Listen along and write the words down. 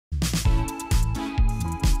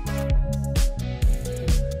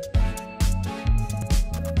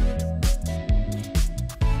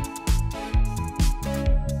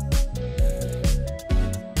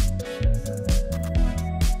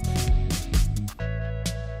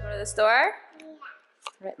the store? Yeah.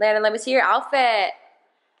 All right, Landon, let me see your outfit.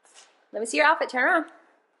 Let me see your outfit. Turn around.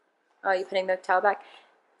 Oh, you putting the towel back?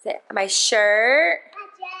 Say my shirt.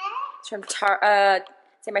 It's from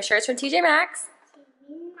say my shirt's from TJ Maxx.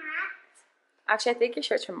 Actually, I think your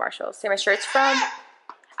shirt's from Marshall's. Say my shirt's from.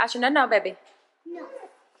 Actually, no, baby. No.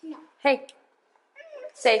 Hey.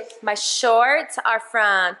 Say my shorts are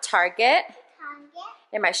from Target.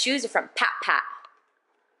 And my shoes are from Pat Pat.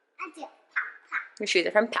 Your shoes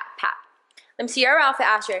are from Pat Pat. Let me see your outfit,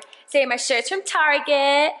 Asher. Say my shirt's from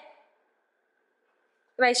Target.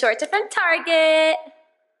 My shorts are from Target.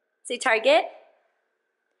 Say Target.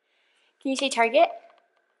 Can you say Target?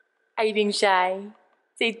 Are you being shy?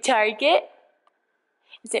 Say Target.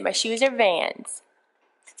 Say my shoes are Vans.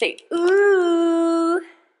 Say ooh.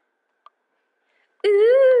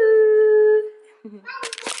 Ooh.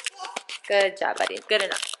 Good job, buddy. Good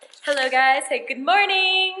enough. Hello, guys. Hey, good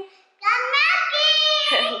morning.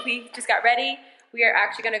 Good morning. We just got ready. We are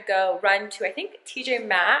actually going to go run to, I think, TJ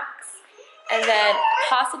Maxx. And then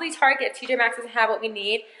possibly Target if TJ Maxx doesn't have what we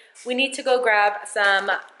need. We need to go grab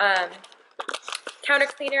some counter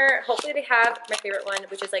cleaner. Hopefully they have my favorite one,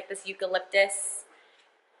 which is like this eucalyptus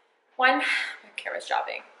one. My camera's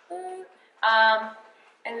dropping.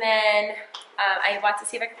 And then I want to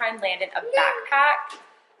see if I can find Landon a backpack.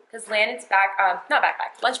 Because Landon's not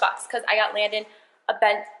backpack, lunchbox. Because I got Landon a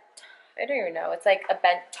I don't even know. It's like a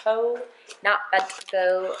bento, not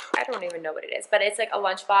bento. I don't even know what it is. But it's like a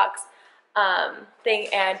lunchbox thing,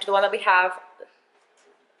 and the one that we have,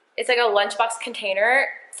 it's like a lunchbox container.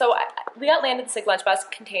 So we got Landon this like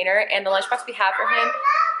lunchbox container, and the lunchbox we have for him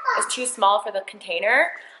is too small for the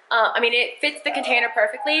container. I mean, it fits the container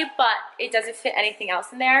perfectly, but it doesn't fit anything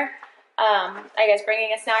else in there. Are you guys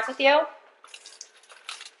bringing a snack with you?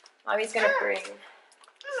 Mommy's gonna bring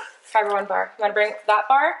Fiber One bar. You wanna bring that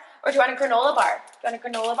bar, or do you want a granola bar? Do you want a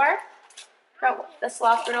granola bar? No, the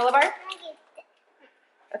sloth granola bar.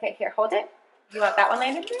 Okay, here, hold it. You want that one,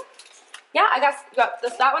 Landon? Yeah, I got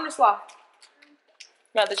that one or sloth?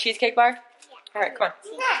 You want the cheesecake bar? Yeah. All right, come on.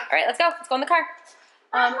 All right, let's go. Let's go in the car.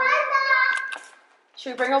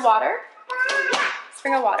 Should we bring a water? Let's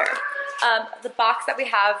bring a water. The box that we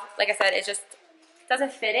have, like I said, it just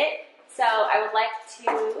doesn't fit it. So I would like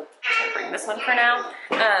to bring this one for now.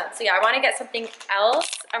 So yeah, I want to get something else.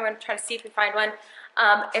 I'm going to try to see if we find one.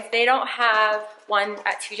 If they don't have one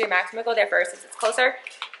at TJ Maxx, I'm going to go there first since it's closer.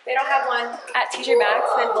 If they don't have one at TJ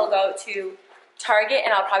Maxx, then we'll go to Target,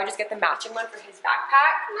 and I'll probably just get the matching one for his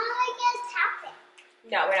backpack. No, I get a tablet.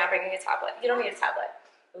 No, we're not bringing a tablet. You don't need a tablet.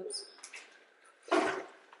 Oops.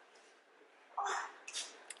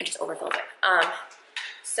 I just overfilled it.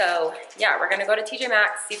 So yeah, we're gonna go to TJ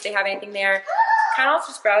Maxx, see if they have anything there. Kind of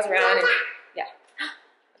just browse around and yeah.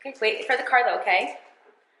 Okay, wait for the car though, okay?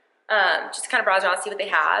 Just kind of browse around, see what they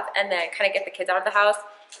have, and then kind of get the kids out of the house.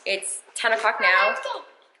 It's 10 o'clock now.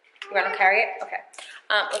 You want to carry it? Okay.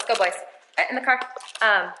 Let's go, boys. In the car.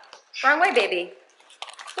 Wrong way, baby.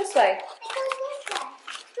 This way.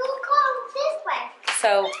 Don't go this way.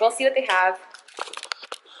 So we'll see what they have.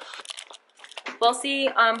 We'll see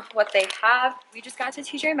what they have. We just got to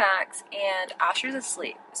TJ Maxx and Asher's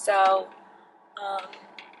asleep. So I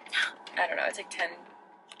don't know, it's like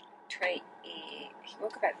 10:28. He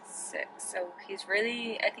woke up at 6. So he's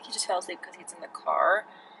really, I think he just fell asleep because he's in the car.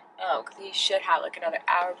 Because he should have like another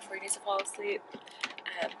hour before he needs to fall asleep.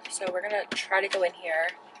 So we're gonna try to go in here.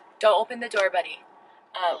 Don't open the door, buddy.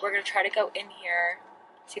 We're gonna try to go in here,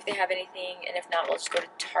 see if they have anything, and if not, we'll just go to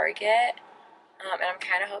Target. And I'm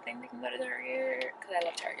kind of hoping we can go to Target because I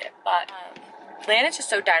love Target. But Landon's just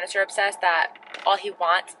so dinosaur obsessed that all he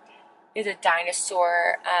wants is a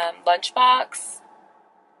dinosaur lunchbox.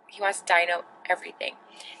 He wants dino everything.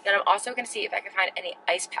 Then I'm also gonna see if I can find any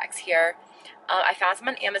ice packs here. I found some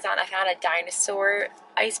on Amazon. I found a dinosaur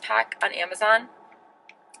ice pack on Amazon.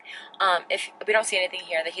 If we don't see anything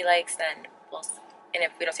here that he likes, then and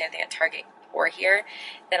if we don't see anything at Target or here,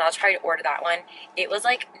 then I'll try to order that one. It was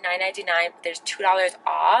like $9.99, but there's $2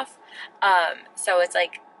 off. So it's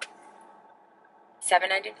like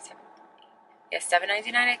 $7.99. Yeah,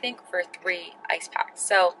 $7.99 I think for 3 ice packs.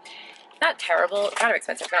 So not terrible, kind of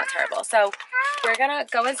expensive, but not terrible. So we're gonna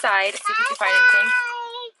go inside, see if we can find anything.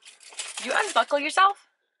 You unbuckle yourself?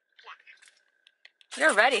 Yeah.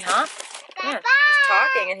 You're ready, huh? Yeah, he's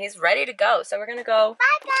talking and he's ready to go. So we're gonna go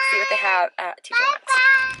see what they have at TJ Maxx.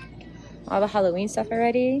 All the Halloween stuff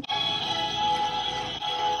already.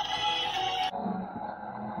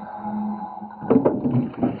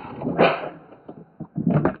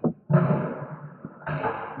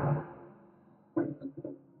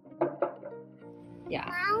 Yeah.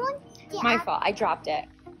 My fault. I dropped it.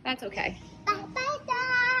 That's okay.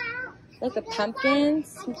 Look, the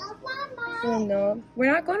pumpkins. Oh no,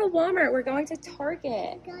 we're not going to Walmart. We're going to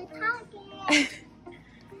Target.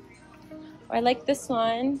 I like this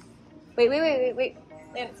one. Wait.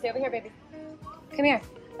 Landon, stay over here, baby. Come here.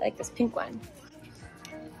 I like this pink one.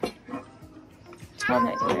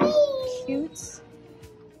 $12.99. Cute.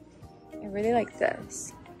 I really like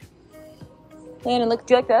this. Landon, look.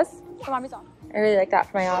 Do you like this? For mommy's office. I really like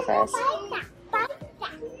that for my office.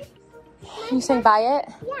 You saying buy it?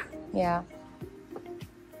 Yeah. Yeah.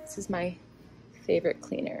 This is my favorite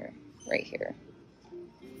cleaner right here.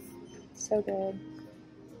 So good.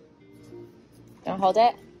 Gonna hold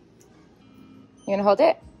it? You gonna hold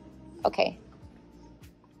it? Okay.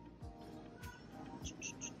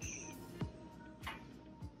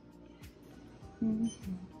 I'm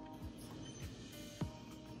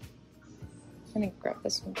gonna grab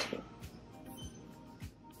this one too.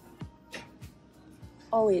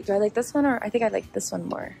 Oh wait, do I like this one or I think I like this one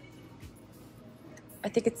more? I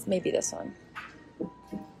think it's maybe this one.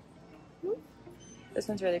 This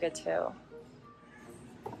one's really good too.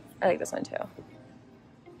 I like this one too.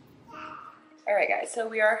 All right, guys, so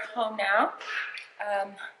we are home now.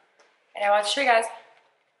 And I want to show you guys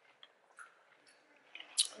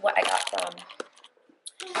what I got from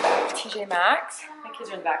TJ Maxx. My kids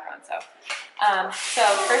are in the background, so. So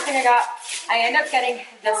first thing I ended up getting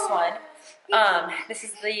this one. This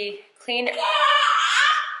is the clean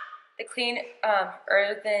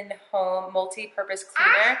earthen home multi-purpose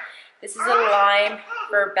cleaner. This is a lime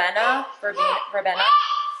verbena.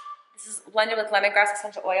 This is blended with lemongrass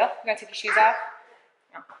essential oil. I'm gonna take your shoes off.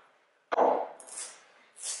 No.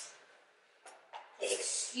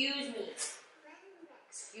 Excuse me.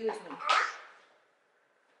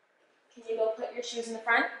 Can you go put your shoes in the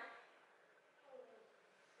front?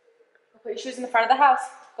 Go put your shoes in the front of the house.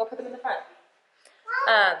 Go put them in the front.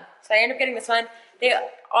 So I ended up getting this one. They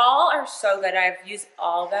all are so good. I've used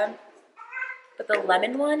all of them. But the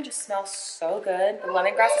lemon one just smells so good. The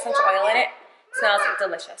lemongrass essential oil in it smells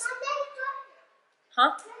delicious.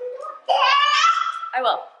 Huh? I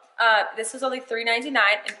will. This was only $3.99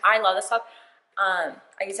 and I love this stuff. I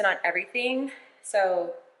use it on everything.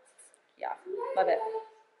 So yeah, love it.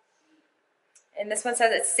 And this one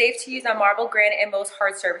says it's safe to use on marble, granite, and most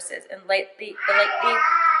hard surfaces. And the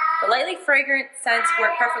lightly fragrant scents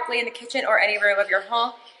work perfectly in the kitchen or any room of your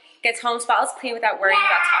home. Gets home spotless clean without worrying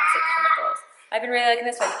about toxic chemicals. I've been really liking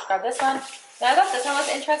this one. Grab this one. Now I thought this one was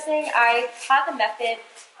interesting. I had the Method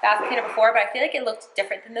bath cleaner before, but I feel like it looked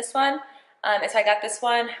different than this one. And so I got this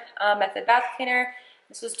one, Method bath cleaner.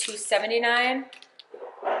 This was $2.79.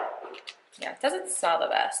 Yeah, it doesn't smell the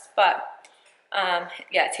best, but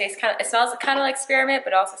yeah, it smells kind of like spearmint,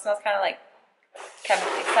 but it also smells kind of like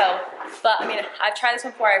chemically. So, but I mean, I've tried this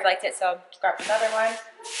one before, I've liked it, so grab another one.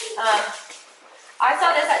 I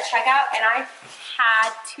saw this at checkout and I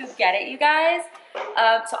had to get it, you guys.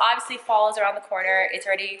 So obviously fall is around the corner. It's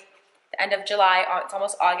already the end of July, it's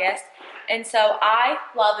almost August. And so I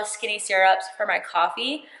love the skinny syrups for my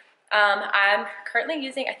coffee. I'm currently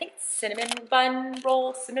using, I think it's cinnamon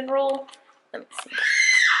roll. Let me see.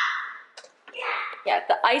 Yeah,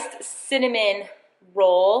 the iced cinnamon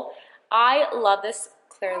roll. I love this,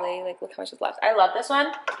 clearly, like look how much is left. I love this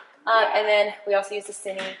one. And then we also use the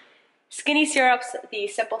skinny syrups, the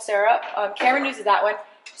simple syrup. Cameron uses that one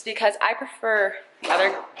just because I prefer the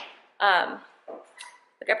other,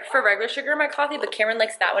 like I prefer regular sugar in my coffee, but Cameron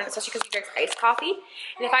likes that one, especially because he drinks iced coffee.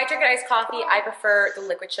 And if I drink an iced coffee, I prefer the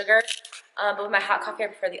liquid sugar. But with my hot coffee, I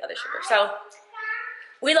prefer the other sugar. So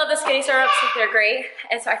we love the skinny syrups, they're great.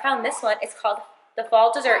 And so I found this one, it's called the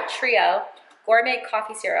Fall Dessert Trio Gourmet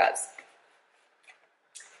Coffee Syrups.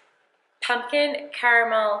 Pumpkin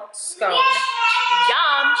caramel scone.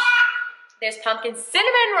 Yum! There's pumpkin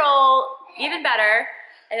cinnamon roll, even better.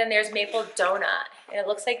 And then there's maple donut. And it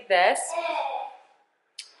looks like this.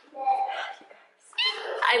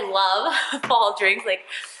 I love fall drinks, like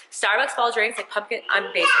Starbucks fall drinks, like pumpkin,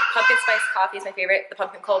 I'm basic. Pumpkin spice coffee is my favorite. The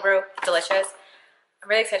pumpkin cold brew, delicious. I'm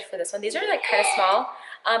really excited for this one. These are like kind of small,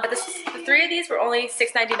 but the 3 of these were only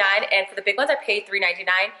 $6.99, and for the big ones I paid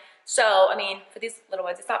 $3.99. So, I mean, for these little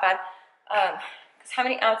ones, it's not bad. Because how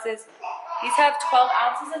many ounces? These have 12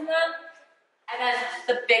 ounces in them, and then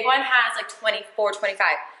the big one has like 24,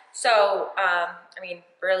 25. So, I mean,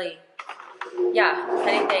 really, yeah, if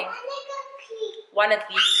anything, one of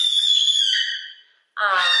these,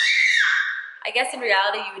 I guess in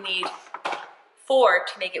reality you would need 4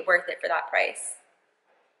 to make it worth it for that price,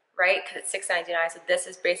 right? Because it's $6.99, so this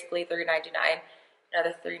is basically $3.99,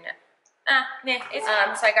 another $3.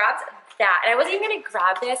 So I grabbed that, and I wasn't even gonna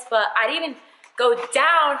grab this, but I didn't even go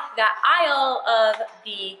down that aisle of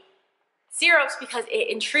the syrups because it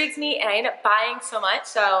intrigues me and I end up buying so much.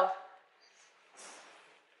 So,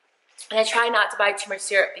 and I try not to buy too much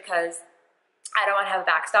syrup because I don't want to have a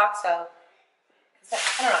back stock. So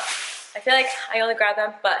I don't know. I feel like I only grab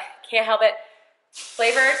them, but can't help it.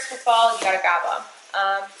 Flavors for fall, you gotta grab them.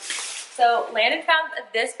 So Landon found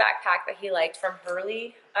this backpack that he liked from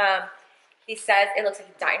Hurley. He says it looks like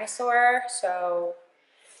a dinosaur, so,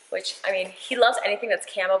 which, I mean, he loves anything that's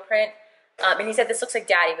camo print. And he said this looks like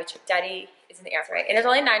Daddy, which Daddy is in the answer, right? And it's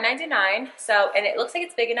only $9.99, so, and it looks like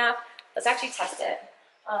it's big enough. Let's actually test it.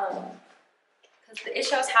 Because the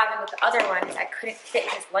issue I was having with the other one is I couldn't fit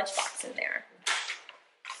his lunchbox in there.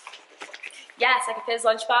 Yes, I could fit his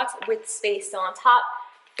lunchbox with space still on top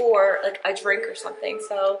for like a drink or something,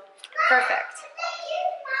 so perfect.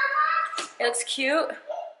 It looks cute.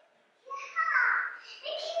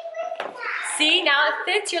 See, now it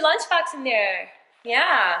fits your lunchbox in there.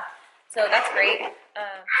 Yeah, so that's great.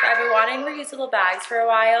 So I've been wanting reusable bags for a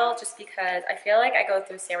while just because I feel like I go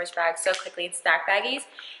through sandwich bags so quickly and snack baggies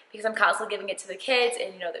because I'm constantly giving it to the kids,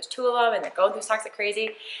 and you know, there's 2 of them and they're going through stocks like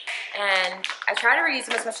crazy. And I try to reuse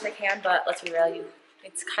them as much as I can, but let's be real,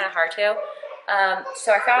 it's kind of hard to.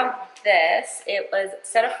 So I found this. It was a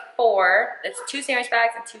set of 4. It's 2 sandwich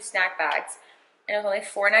bags and 2 snack bags. And it was only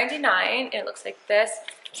 $4.99, and it looks like this.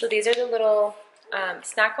 So these are the little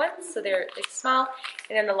snack ones, so they're small,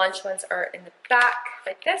 and then the lunch ones are in the back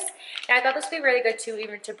like this. And I thought this would be really good too,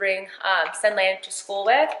 even to bring send Landon to school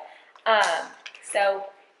with.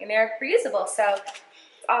 And they're reusable, so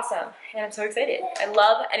it's awesome, and I'm so excited. I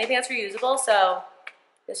love anything that's reusable, so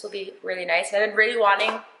this will be really nice. And I've been really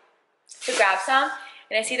wanting to grab some,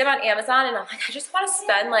 and I see them on Amazon, and I'm like, I just want to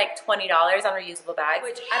spend like $20 on reusable bags,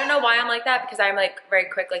 which I don't know why I'm like that, because I'm like very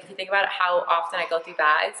quick. Like if you think about it, how often I go through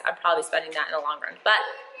bags, I'm probably spending that in the long run. But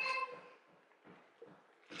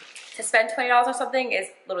to spend $20 on something is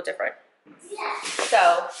a little different.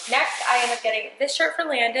 So next I ended up getting this shirt for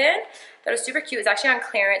Landon that was super cute. It's actually on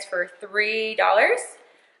clearance for $3,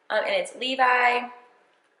 and it's Levi.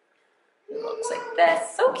 It looks like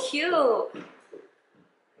this. So cute.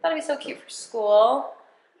 Thought it'd be so cute for school.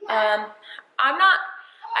 I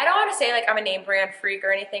don't want to say like I'm a name brand freak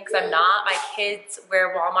or anything, because I'm not. My kids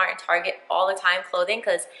wear Walmart and Target all the time clothing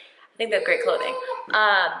because I think they have great clothing.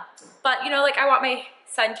 But you know, like I want my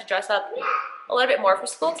son to dress up a little bit more for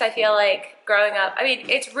school, because I feel like growing up, I mean,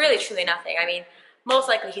 it's really truly nothing. I mean, most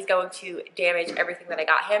likely he's going to damage everything that I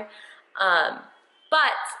got him.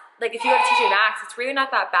 But like if you go to TJ Maxx, it's really not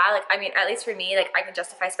that bad. Like, I mean, at least for me, like I can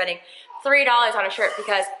justify spending $3 on a shirt,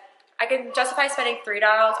 because I can justify spending $3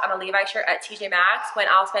 on a Levi shirt at TJ Maxx when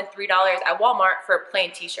I'll spend $3 at Walmart for a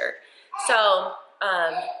plain t-shirt. So,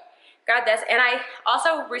 grabbed this, and I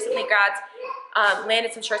also recently grabbed,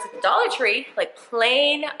 landed some shirts at the Dollar Tree, like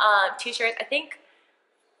plain t-shirts. I think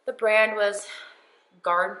the brand was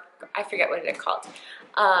I forget what it's called.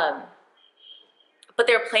 But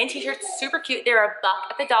they were plain t-shirts, super cute. They were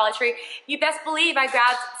 $1 at the Dollar Tree. You best believe I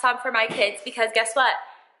grabbed some for my kids, because guess what?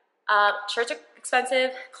 Shirts are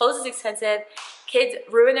expensive, clothes is expensive. Kids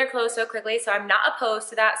ruin their clothes so quickly, so I'm not opposed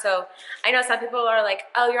to that. So I know some people are like,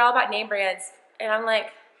 oh, you're all about name brands. And I'm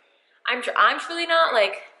like, I'm truly not.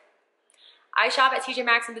 Like, I shop at TJ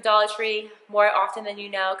Maxx and the Dollar Tree more often than you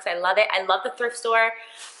know, because I love it. I love the thrift store.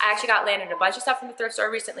 I actually got Landon a bunch of stuff from the thrift store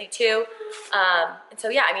recently too. And so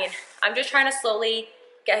yeah, I mean, I'm just trying to slowly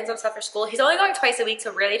get him some stuff for school. He's only going twice a week,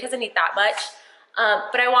 so really he doesn't need that much.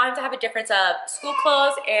 But I want him to have a difference of school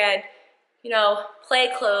clothes and, you know, play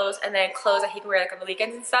clothes, and then clothes that he can wear like on the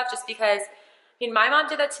weekends and stuff, just because, I mean, my mom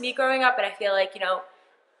did that to me growing up, and I feel like, you know,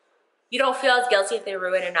 you don't feel as guilty if they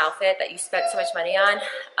ruin an outfit that you spent so much money on.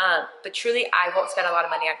 But truly, I won't spend a lot of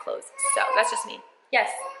money on clothes. So that's just me. Yes.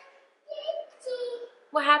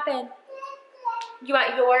 What happened? You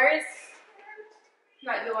want yours? You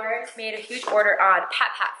want yours? Made a huge order on Pat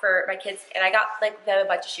for my kids, and I got like them a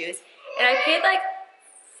bunch of shoes, and I paid like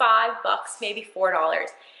 $5, maybe $4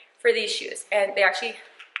 for these shoes, and they actually.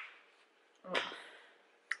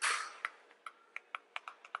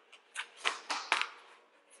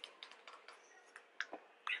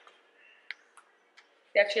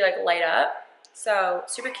 They actually like light up, so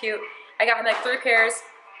super cute. I got him like 3 pairs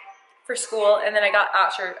for school, and then I got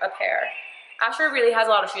Asher a pair. Asher really has a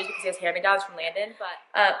lot of shoes because he has hand-me-downs from Landon,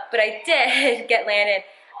 but I did get Landon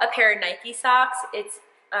a pair of Nike socks. It's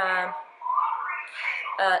 8-pack,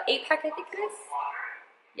 I think it is.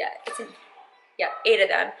 Yeah, yeah, 8 of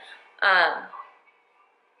them.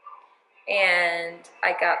 And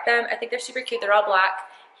I got them. I think they're super cute. They're all black.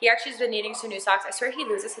 He actually has been needing some new socks. I swear he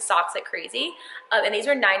loses his socks like crazy. And these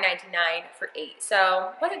were $9.99 for 8.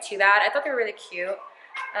 So it wasn't too bad. I thought they were really cute.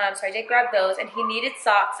 So I did grab those, and he needed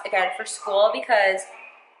socks again for school because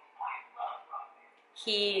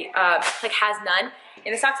he like has none.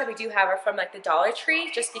 And the socks that we do have are from like the Dollar Tree,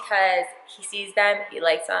 just because he sees them, he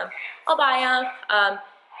likes them. I'll buy them.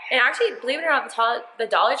 And actually, believe it or not, the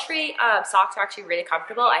Dollar Tree socks are actually really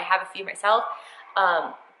comfortable. I have a few myself.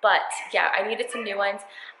 But yeah, I needed some new ones.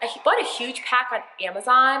 I bought a huge pack on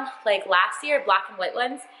Amazon like last year, black and white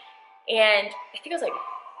ones, and I think it was like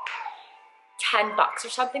 $10 or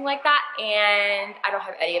something like that, and I don't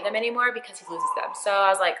have any of them anymore because he loses them. So I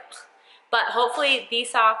was like, but hopefully these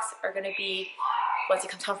socks are gonna be, once he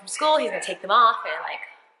comes home from school, he's gonna take them off, and like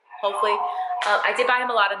hopefully, I did buy him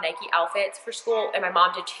a lot of Nike outfits for school, and my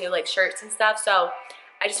mom did too, like shirts and stuff. So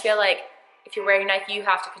I just feel like if you're wearing Nike, you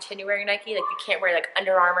have to continue wearing Nike. Like you can't wear like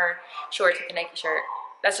Under Armour shorts with a Nike shirt.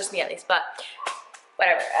 That's just me at least, but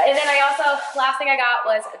whatever. And then I also, last thing I got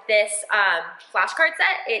was this flashcard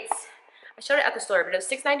set. I showed it at the store, but it was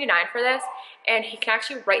 $6.99 for this, and he can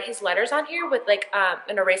actually write his letters on here with like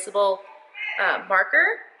an erasable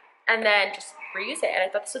marker, and then just reuse it. And I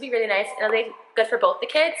thought this would be really nice, and it'll be good for both the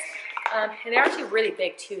kids. And they're actually really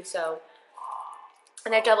big too, so,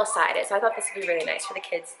 and they're double-sided, so I thought this would be really nice for the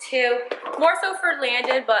kids too. More so for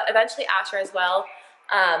Landon, but eventually Asher as well.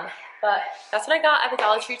 But that's what I got at the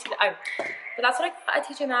Dollar Tree today. But that's what I got at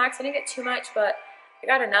TJ Maxx. I didn't get too much, but I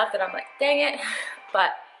got enough that I'm like, dang it. But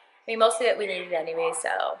I mean, most of it we needed anyway,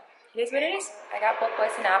 so it is what it is. I got both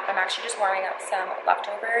boys a nap. I'm actually just warming up some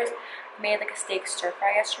leftovers. I made like a steak stir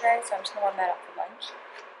fry yesterday, so I'm just gonna warm that up for lunch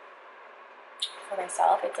for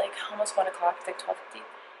myself. It's like almost 1 o'clock. It's like 12:50.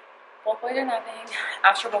 Both boys are napping.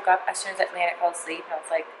 Asher woke up as soon as Atlantic fell asleep, and I was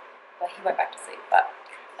like, well, he went back to sleep. But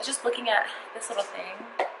I was just looking at this little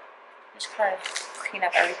thing, just kind of clean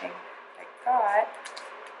up everything I got.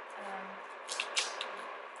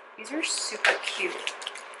 These are super cute.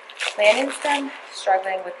 Landon's been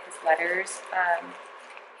struggling with his letters.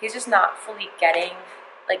 He's just not fully getting,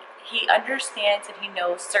 like, he understands and he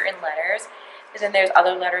knows certain letters, but then there's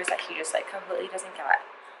other letters that he just like completely doesn't get.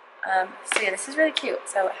 So yeah, this is really cute.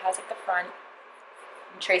 So it has like the front,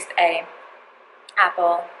 traced A,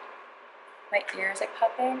 apple, my ears like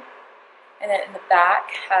popping, and then in the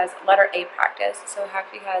back has letter A practice. So it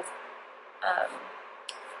actually has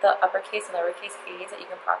the uppercase and lowercase a's that you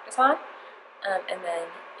can practice on, and then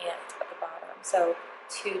ant at the bottom. So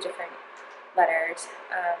 2 different letters,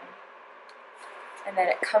 and then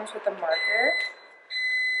it comes with a marker.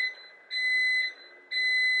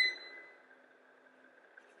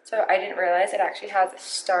 So I didn't realize it actually has a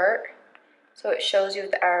start. So it shows you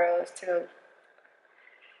with the arrows to go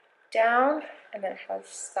down, and then it has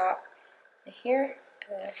stop here,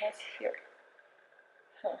 and then it has here.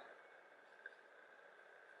 Huh.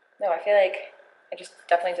 No, I feel like I just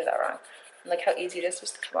definitely did that wrong. Like how easy it is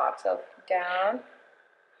just to come off. So down,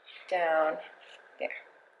 down, there.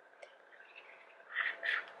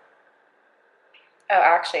 Oh,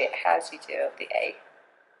 actually it has you do the A.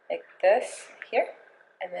 Like this, here,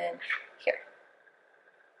 and then here.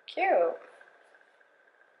 Cute.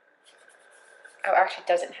 Oh, actually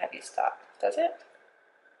doesn't have you stop, does it?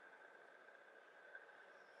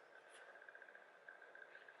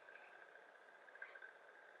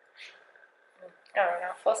 I don't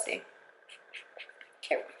know, we'll see.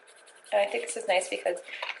 Cute. And I think this is nice because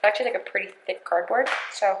it's actually like a pretty thick cardboard,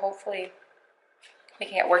 so hopefully we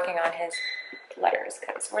can get working on his letters,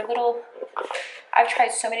 because we're little. I've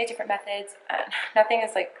tried so many different methods and nothing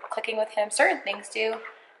is like clicking with him. Certain things do,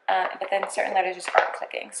 but then certain letters just aren't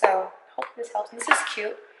clicking. So hopefully this helps. And this is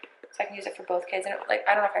cute, so I can use it for both kids. And like,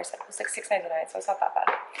 I don't know if I said it was like $6.99, so it's not that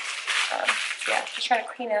bad. So yeah, just trying to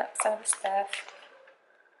clean up some of the stuff.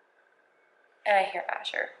 And I hear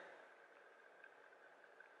Asher.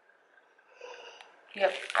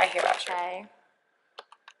 Yep, I hear Asher. Okay.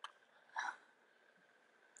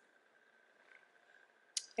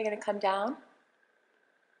 Are you gonna come down?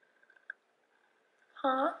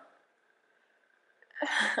 Huh?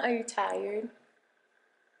 Are you tired?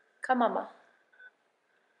 Come, Mama.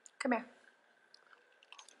 Come here.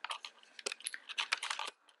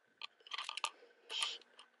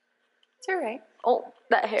 It's alright. Oh,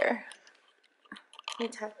 that hair. You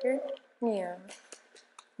tired? Yeah.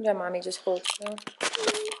 You want Mommy just hold you?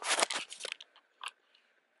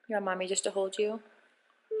 You want Mommy just to hold you?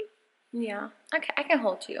 Yeah. Okay, I can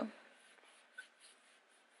hold you.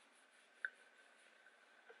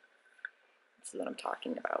 This is what I'm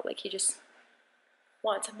talking about. Like, he just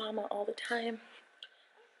wants a mama all the time.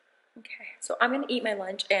 Okay, so I'm gonna eat my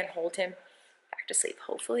lunch and hold him back to sleep,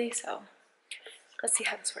 hopefully. So let's see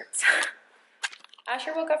how this works.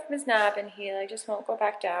 Asher woke up from his nap and he like just won't go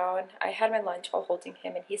back down. I had my lunch while holding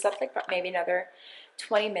him, and he slept like maybe another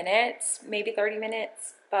 20 minutes, maybe 30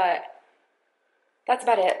 minutes, but that's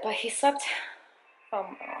about it. But he slept,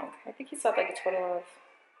 I think he slept like a total of,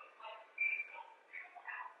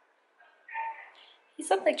 he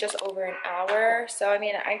slept like just over an hour. So I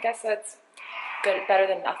mean, I guess that's good, better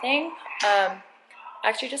than nothing.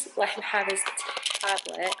 Actually just let him have his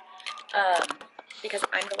tablet because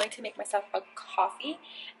I'm going to make myself a coffee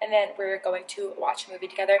and then we're going to watch a movie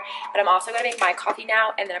together. But I'm also going to make my coffee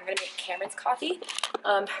now and then I'm going to make Cameron's coffee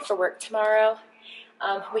for work tomorrow.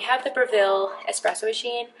 We have the Breville espresso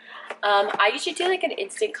machine. I usually do like an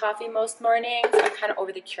instant coffee most mornings. I'm kind of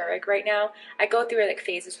over the Keurig right now. I go through like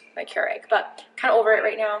phases with my Keurig, but kind of over it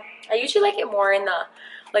right now. I usually like it more in the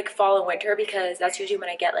like fall and winter because that's usually when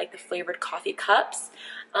I get like the flavored coffee cups.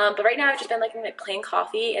 But right now I've just been liking like plain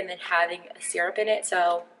coffee and then having a syrup in it.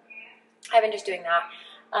 So I've been just doing that.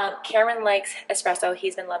 Cameron likes espresso.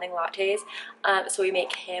 He's been loving lattes. So we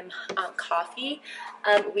make him coffee.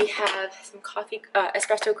 We have some coffee,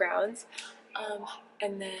 espresso grounds.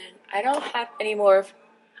 And then I don't have any more of,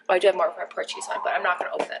 oh, I do have more of our Portuguese one, but I'm not going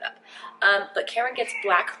to open that up. But Cameron gets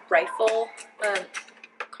Black Rifle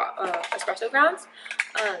espresso grounds.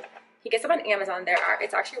 He gets them on Amazon.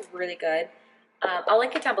 It's actually really good. I'll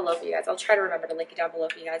link it down below for you guys. I'll try to remember to link it down below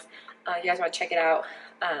for you guys. If you guys want to check it out.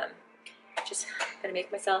 Just gonna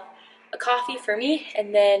make myself a coffee for me,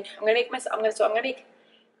 and then I'm gonna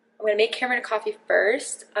make Cameron a coffee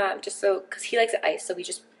first, just so because he likes it iced. So we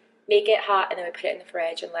just make it hot and then we put it in the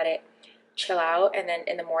fridge and let it chill out. And then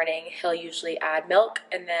in the morning he'll usually add milk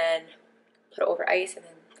and then put it over ice, and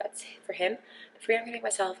then that's it for him. But for me, I'm gonna make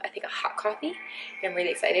myself, I think, a hot coffee, and I'm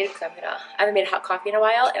really excited because I haven't made a hot coffee in a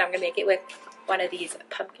while, and I'm gonna make it with one of these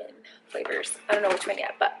pumpkin flavors. I don't know which one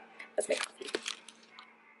yet, but let's make coffee.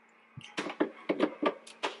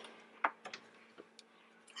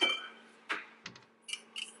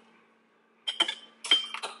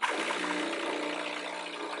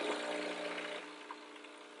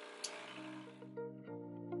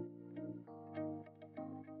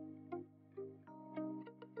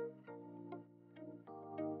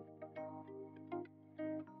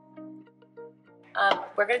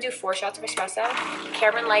 We're gonna do 4 shots of espresso.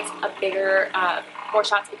 Cameron likes a bigger, more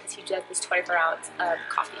shots because he does this 24 ounce of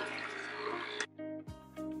coffee.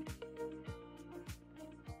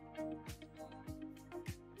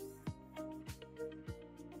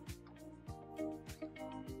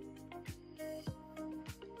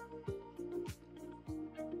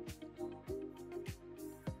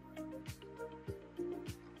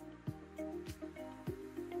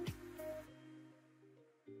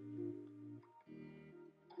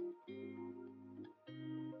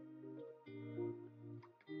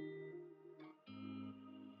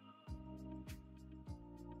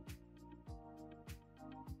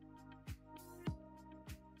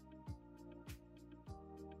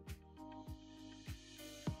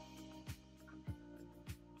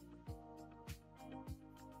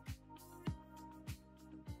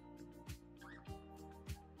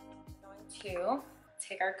 To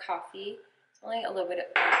take our coffee. It's only a little bit of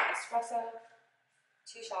espresso.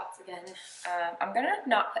 2 shots again. I'm gonna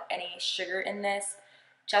not put any sugar in this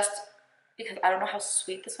just because I don't know how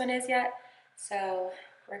sweet this one is yet. So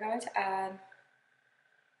we're going to add,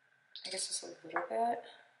 I guess, just a little bit.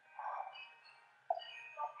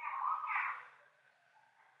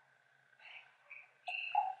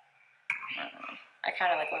 I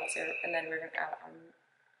kind of like lots of, and then we're gonna add our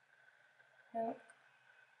milk.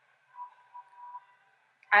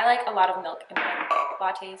 I like a lot of milk in my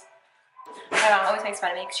lattes. My mom always makes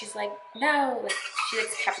fun of me because she's like, no, like she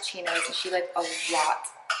likes cappuccinos and she likes a lot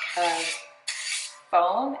of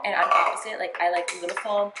foam, and I'm the opposite. Like I like little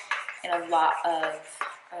foam and a lot of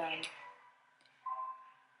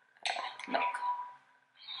milk.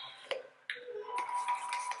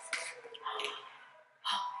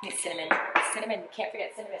 Oh, need cinnamon. Cinnamon, you can't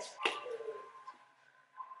forget cinnamon.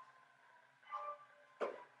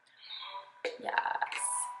 Yes.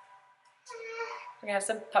 We're gonna have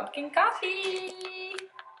some pumpkin coffee. You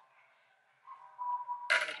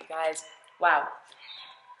guys, wow.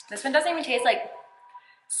 This one doesn't even taste like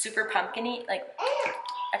super pumpkin-y. Like,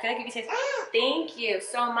 I feel like you can taste, thank you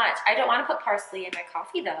so much. I don't want to put parsley in my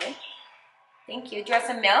coffee though. Thank you. Do you want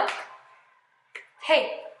some milk?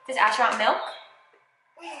 Hey, does Asher want milk?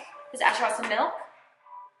 Does Asher want some milk?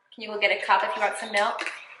 Can you go get a cup if you want some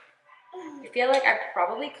milk? I feel like I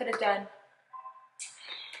probably could have done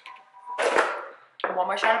 1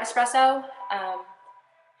 more shot of espresso,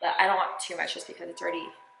 but I don't want too much just because it's already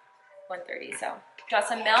 1:30. So, do you want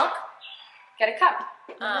some milk? Get a cup.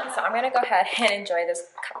 So I'm gonna go ahead and enjoy this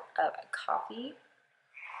cup of coffee.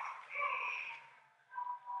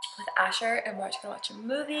 with Asher, and we're just gonna watch a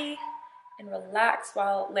movie and relax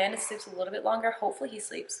while Landon sleeps a little bit longer. Hopefully he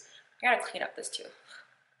sleeps. I gotta clean up this too.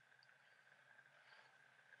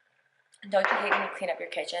 Don't you hate when you clean up your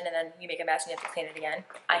kitchen and then you make a mess and you have to clean it again?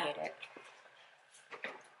 I hate it.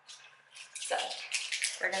 So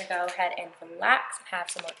we're gonna go ahead and relax and have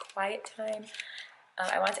some more quiet time.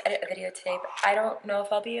 I want to edit a video today, but I don't know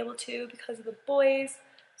if I'll be able to because of the boys.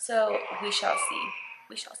 So we shall see.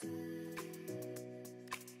 We shall see.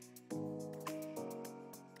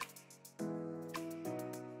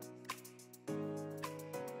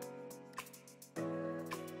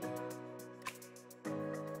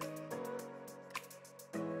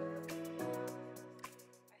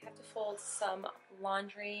 I have to fold some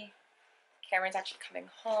laundry. Cameron's actually coming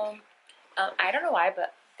home. I don't know why,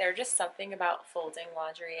 but there's just something about folding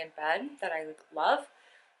laundry in bed that I love.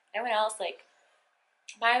 Everyone else, like,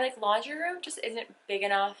 my laundry room just isn't big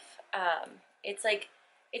enough. It's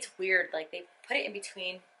it's weird. Like, they put it in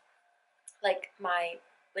between my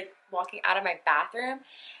walking out of my bathroom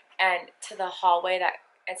and to the hallway that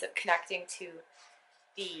ends up connecting to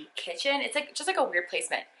the kitchen. It's just a weird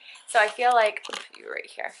placement. So I feel like, I'll put you right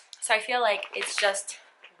here. So I feel like it's just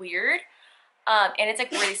weird. And it's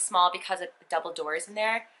really small because of the double doors in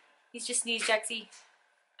there. He's just sneezed, Jexy.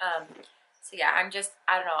 So yeah, I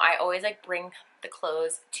don't know. I always bring the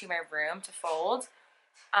clothes to my room to fold.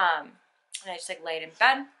 And I just lay it in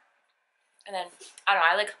bed. And then, I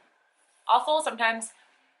don't know, I'll fold sometimes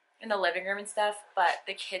in the living room and stuff, but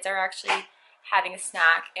the kids are actually having a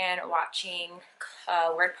snack and watching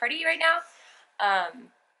Word Party right now.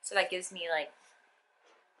 So that gives me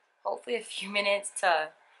hopefully a few minutes to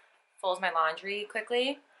fold my laundry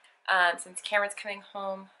quickly. Since Cameron's coming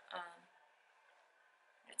home,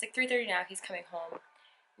 it's 3:30 now. He's coming home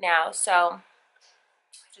now, so I'm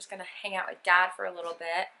just gonna hang out with Dad for a little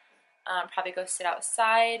bit. Probably go sit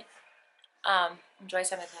outside, enjoy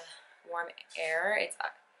some of the warm air.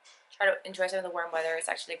 Try to enjoy some of the warm weather. It's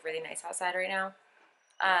actually really nice outside right now.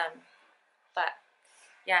 But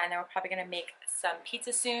yeah, and then we're probably gonna make some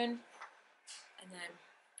pizza soon, and then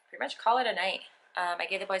pretty much call it a night. I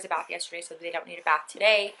gave the boys a bath yesterday, so they don't need a bath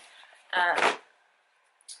today.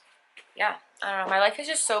 Yeah, I don't know. My life is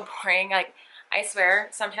just so boring. I swear,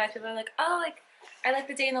 sometimes people are like, oh, I like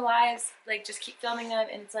the day in the lives. Just keep filming them.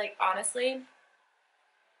 And it's honestly,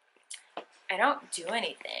 I don't do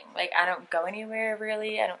anything. I don't go anywhere,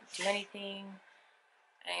 really. I don't do anything.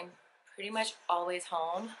 I'm pretty much always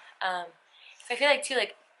home. So I feel too,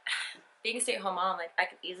 being a stay-at-home mom, I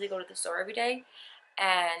could easily go to the store every day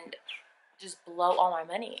and just blow all my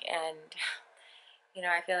money. And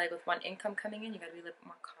I feel with one income coming in, you gotta be a little bit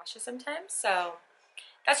more cautious sometimes. So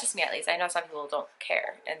that's just me, at least. I know some people don't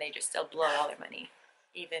care and they just still blow all their money,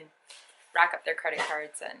 even rack up their credit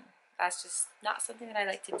cards, and that's just not something that I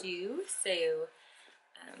like to do. So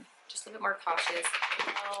just a little bit more cautious.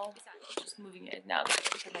 Just moving it now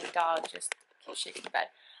because my dog just keeps shaking the bed.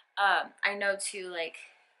 I know too,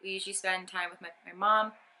 we usually spend time with my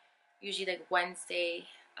mom, usually Wednesday,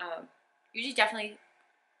 usually definitely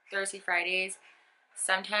Thursday, Fridays.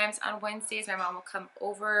 Sometimes on Wednesdays, my mom will come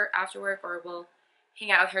over after work, or we'll hang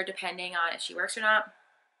out with her depending on if she works or not.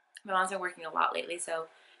 My mom's been working a lot lately, so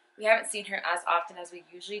we haven't seen her as often as we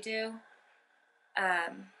usually do.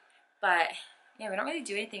 But yeah, we don't really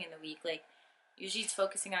do anything in the week. Usually it's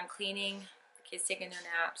focusing on cleaning, the kids taking their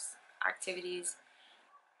naps, activities.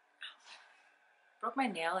 Broke my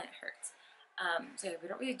nail and it hurts. So yeah, we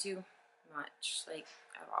don't really do much,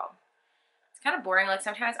 at all. Kind of boring.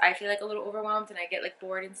 Sometimes I feel a little overwhelmed and I get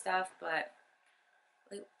bored and stuff, but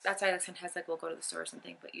that's why sometimes we'll go to the store or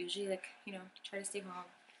something, but usually try to stay home,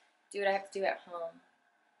 do what I have to do at home.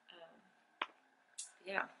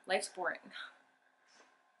 Yeah, life's boring.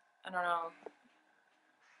 I don't know,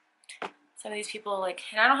 some of these people and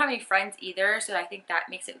I don't have any friends either, so I think that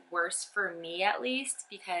makes it worse for me, at least,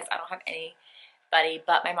 because I don't have anybody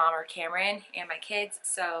but my mom or Cameron and my kids.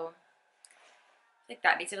 So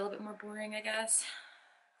that makes it a little bit more boring, I guess.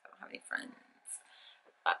 I don't have any friends,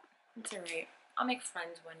 but it's alright. I'll make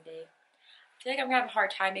friends one day. I feel I'm gonna have a hard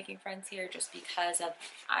time making friends here just because of,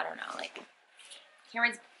 I don't know,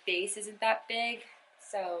 Cameron's base isn't that big,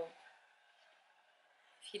 so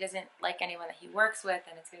if he doesn't like anyone that he works with,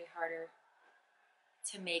 then it's gonna be harder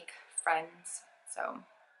to make friends. So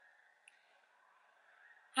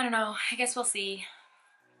I don't know, I guess we'll see.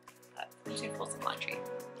 But I'm just gonna fold some laundry.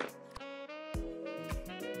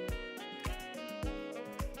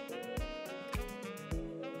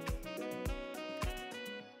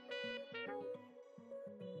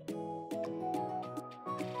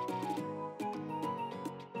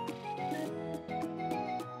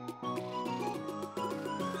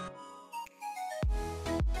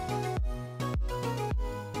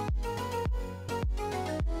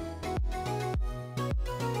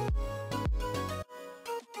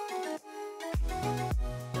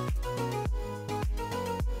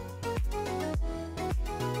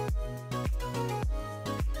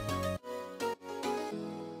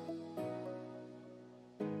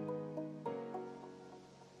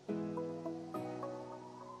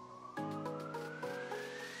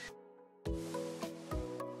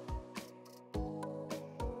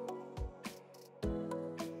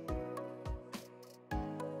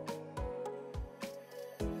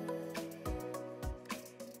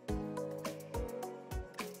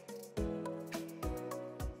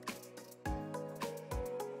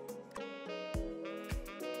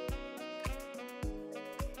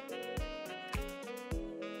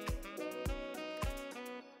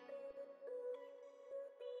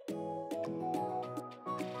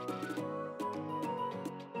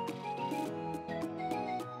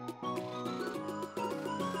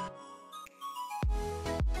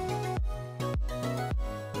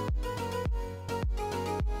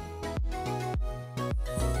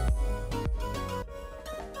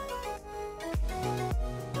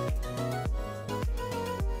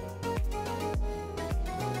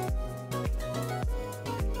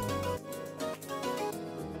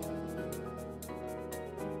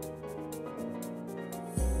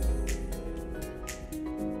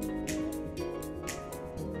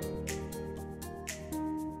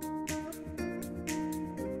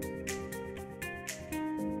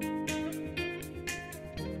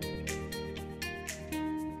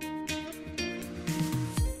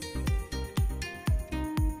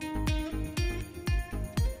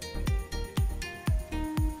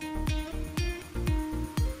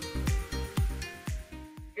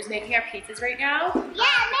 making our pizzas right now. Yeah,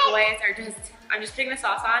 the boys are I'm just putting the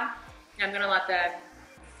sauce on, and I'm gonna let them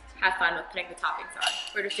have fun with putting the toppings on.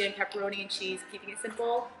 We're just doing pepperoni and cheese, keeping it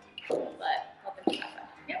simple, but let them have fun.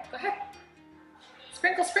 Yep, go ahead.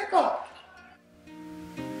 Sprinkle, sprinkle.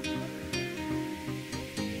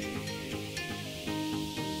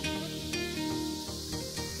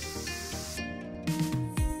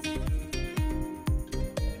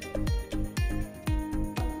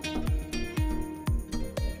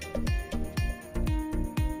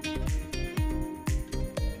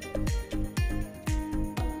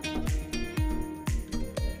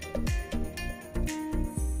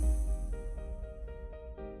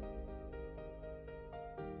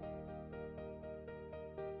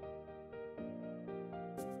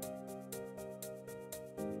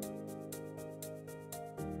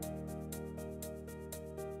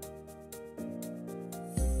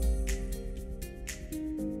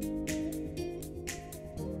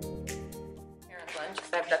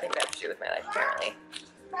 Because I have nothing better to do with my life, apparently.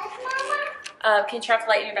 Can you turn off the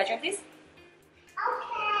light in your bedroom, please?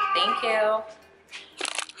 Okay. Thank you.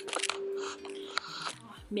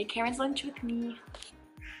 Make Karen's lunch with me.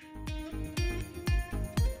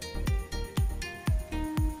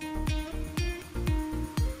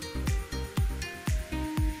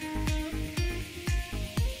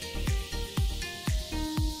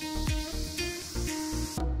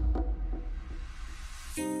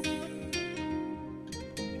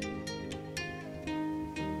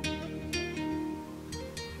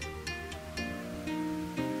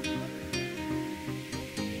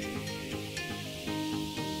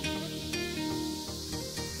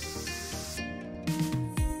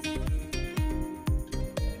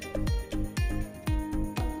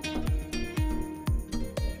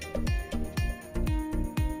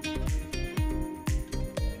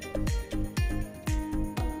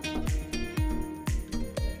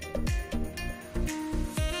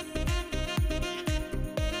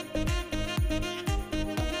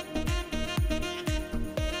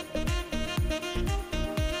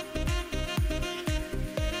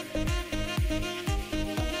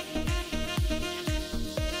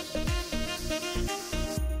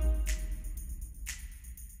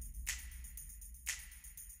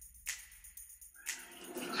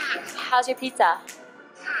 How's your pizza?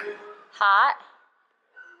 Hot?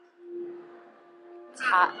 It's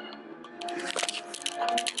hot.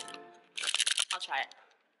 I'll try it.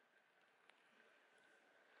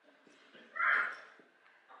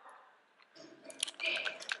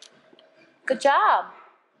 Good job.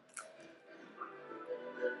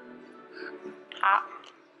 Hot.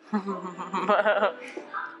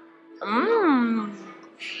 Mmm.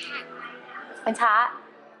 It's hot.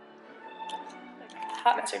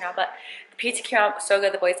 Hot mixer now, but the pizza came out so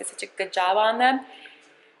good. The boys did such a good job on them.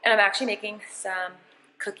 And I'm actually making some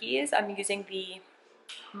cookies. I'm using the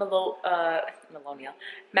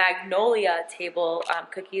Magnolia table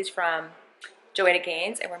cookies from Joanna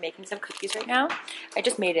Gaines, and we're making some cookies right now. I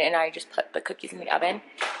just made it and I just put the cookies in the oven.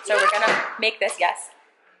 So we're gonna make this, yes?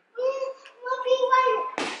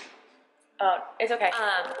 Oh, it's okay.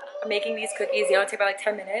 I'm making these cookies. They only take about like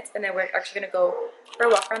 10 minutes, and then we're actually gonna go for a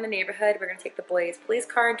walk around the neighborhood. We're gonna take the boys' police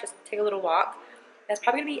car and just take a little walk. That's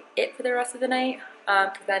probably gonna be it for the rest of the night.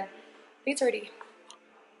 Cause then I think it's already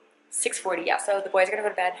 6:40. Yeah, so the boys are gonna go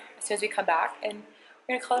to bed as soon as we come back, and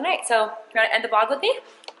we're gonna call it a night. So you wanna end the vlog with me?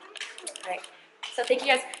 All right. So thank you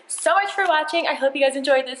guys so much for watching. I hope you guys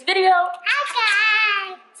enjoyed this video. Hi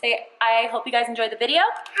guys. Say, I hope you guys enjoyed the video.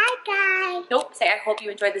 Hi guys. Nope. Say, I hope you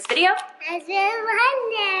enjoyed this video. I just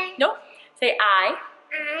wonder. Nope. Say, I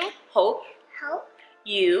hope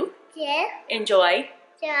you enjoy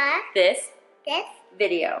this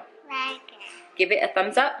video. Give it a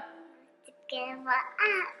thumbs up. Give it up.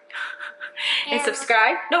 And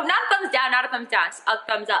subscribe. No, not a thumbs down, not a thumbs down. A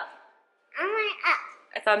thumbs up. Up.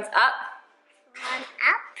 A thumbs up. One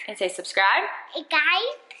up. And say subscribe. Hey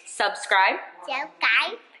guys. Subscribe.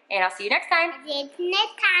 Guys. And I'll see you next time. See you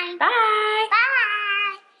next time. Bye.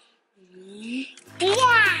 Bye.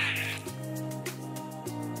 Yeah.